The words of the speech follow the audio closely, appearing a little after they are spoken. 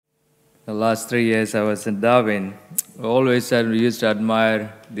The last 3 years I was in Darwin. We used to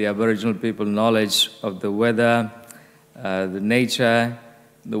admire the Aboriginal people knowledge of the weather, the nature,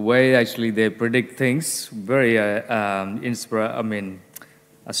 the way actually they predict things. Very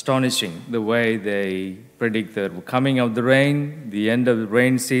astonishing the way they predict the coming of the rain, the end of the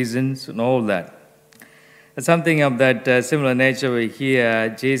rain seasons, and all that. And something of that similar nature we hear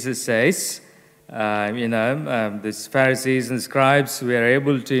Jesus says. These Pharisees and scribes were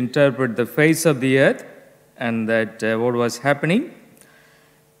able to interpret the face of the earth and that what was happening,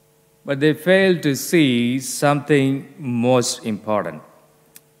 but they failed to see something most important.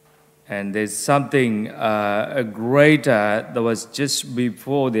 And there's something greater that was just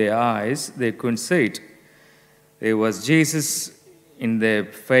before their eyes. They couldn't see it. There was Jesus in their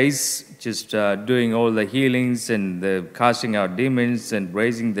face, just doing all the healings and the casting out demons and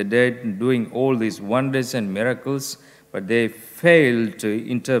raising the dead and doing all these wonders and miracles, but they failed to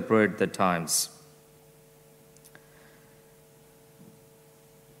interpret the times.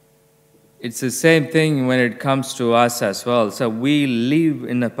 It's the same thing when it comes to us as well. So we live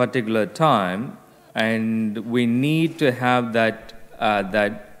in a particular time, and we need to have that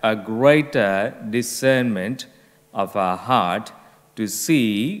a greater discernment of our heart to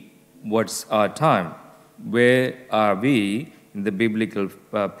see what's our time. Where are we in the biblical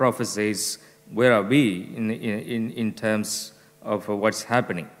prophecies? Where are we in terms of what's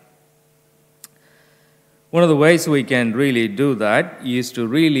happening? One of the ways we can really do that is to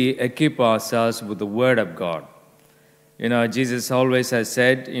really equip ourselves with the Word of God. Jesus always has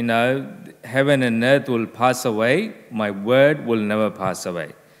said, heaven and earth will pass away, my word will never pass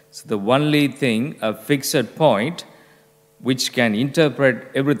away. So the only thing, a fixed point, which can interpret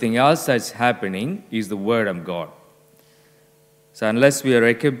everything else that's happening, is the Word of God. So unless we are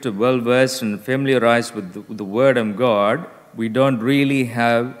equipped, well-versed and familiarized with the Word of God, we don't really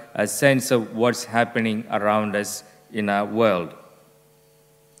have a sense of what's happening around us in our world.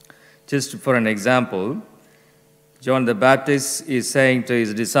 Just for an example, John the Baptist is saying to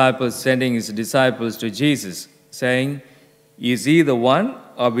his disciples, sending his disciples to Jesus, saying, "Is he the one,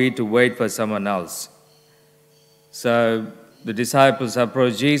 or are we to wait for someone else?" So the disciples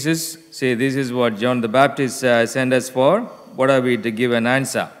approach Jesus, say, "This is what John the Baptist sent us for. What are we to give an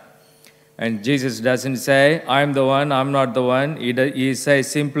answer?" And Jesus doesn't say, "I'm the one, I'm not the one." He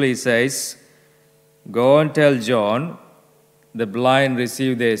simply says, "Go and tell John, the blind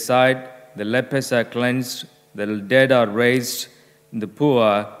receive their sight, the lepers are cleansed, the dead are raised, and the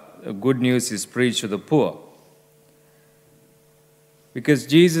poor, good news is preached to the poor." Because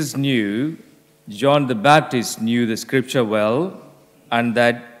Jesus knew, John the Baptist knew the scripture well, and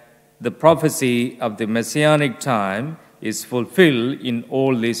that the prophecy of the messianic time is fulfilled in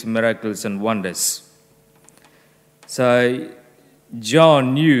all these miracles and wonders. So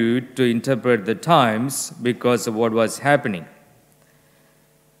John knew to interpret the times because of what was happening.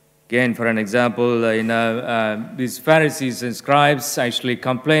 Again, for an example, these Pharisees and scribes actually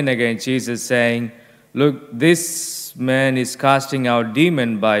complained against Jesus, saying, "Look, this man is casting out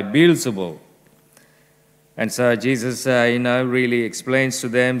demons by Beelzebul." And so Jesus, really explains to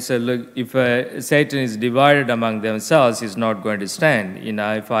them, so look, if Satan is divided among themselves, he's not going to stand.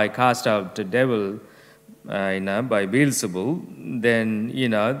 If I cast out the devil, by Beelzebul, then,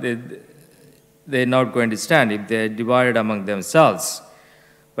 they're not going to stand if they're divided among themselves.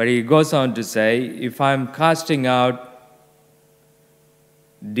 But he goes on to say, if I'm casting out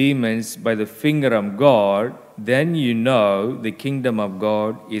demons by the finger of God, then the kingdom of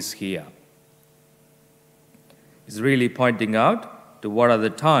God is here. Is really pointing out to what are the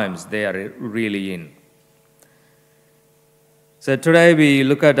times they are really in. So today we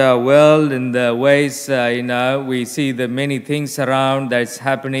look at our world in the ways, we see the many things around that's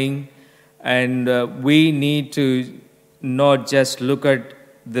happening, and we need to not just look at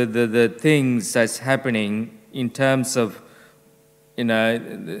the things that's happening in terms of, in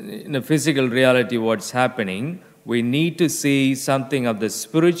a physical reality what's happening. We need to see something of the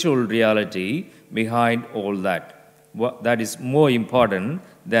spiritual reality behind all that. That is more important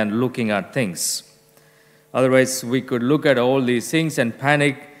than looking at things. Otherwise, we could look at all these things and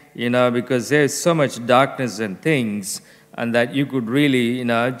panic, because there's so much darkness and things, and that you could really,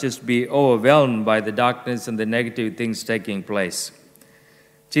 just be overwhelmed by the darkness and the negative things taking place.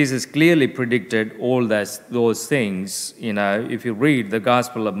 Jesus clearly predicted all those things. If you read the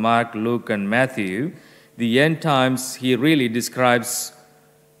Gospel of Mark, Luke, and Matthew, the end times, he really describes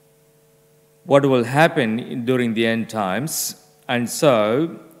what will happen during the end times. And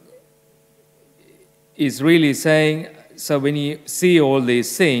so, is really saying, so when you see all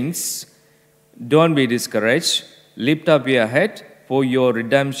these things, don't be discouraged. Lift up your head, for your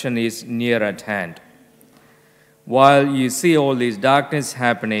redemption is near at hand. While you see all this darkness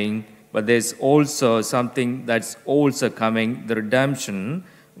happening, but there's also something that's also coming, the redemption,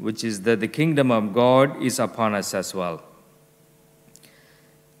 which is that the kingdom of God is upon us as well.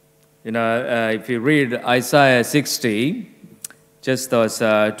 If you read Isaiah 60, just those 2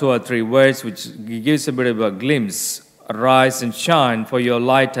 or 3 words, which gives a bit of a glimpse. Arise and shine, for your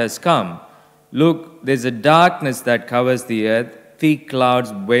light has come. Look, there's a darkness that covers the earth. Thick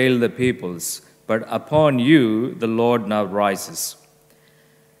clouds veil the peoples. But upon you, the Lord now rises.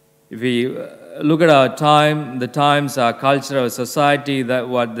 If we look at our time, the times, our culture, our society,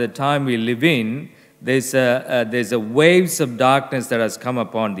 the time we live in, there's a waves of darkness that has come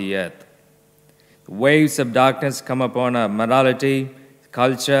upon the earth. Waves of darkness come upon our morality,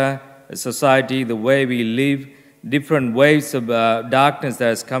 culture, society, the way we live. Different waves of darkness that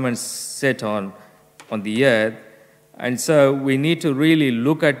has come and set on the earth. And so we need to really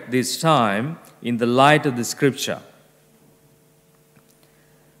look at this time in the light of the Scripture.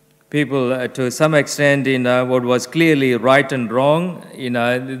 People, to some extent, what was clearly right and wrong,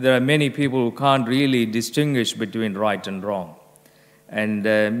 there are many people who can't really distinguish between right and wrong. And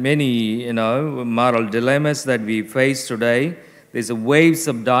many, moral dilemmas that we face today, there's a waves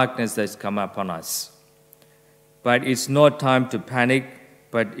of darkness that's come upon us. But it's not time to panic,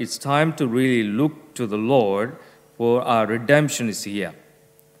 but it's time to really look to the Lord, for our redemption is here.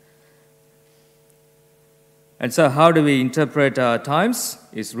 And so how do we interpret our times?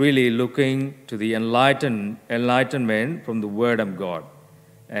 It's really looking to the enlightenment from the Word of God.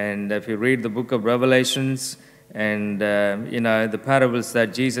 And if you read the book of Revelations and, the parables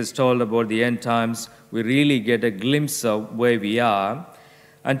that Jesus told about the end times, we really get a glimpse of where we are.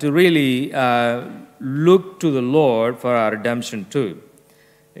 And to really look to the Lord for our redemption too.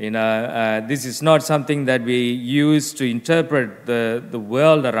 This is not something that we use to interpret the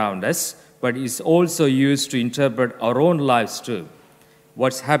world around us, but it's also used to interpret our own lives too.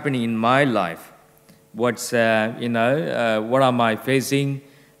 What's happening in my life? What am I facing?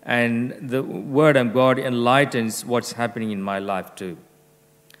 And the Word of God enlightens what's happening in my life too.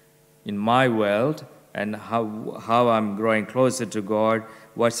 In my world, and how I'm growing closer to God,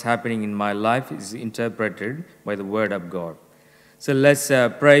 what's happening in my life is interpreted by the Word of God. So let's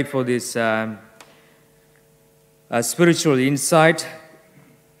pray for this spiritual insight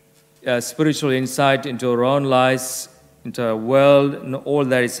into our own lives, into our world, and all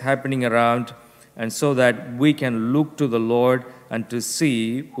that is happening around, and so that we can look to the Lord and to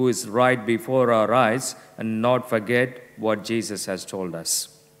see who is right before our eyes and not forget what Jesus has told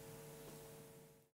us.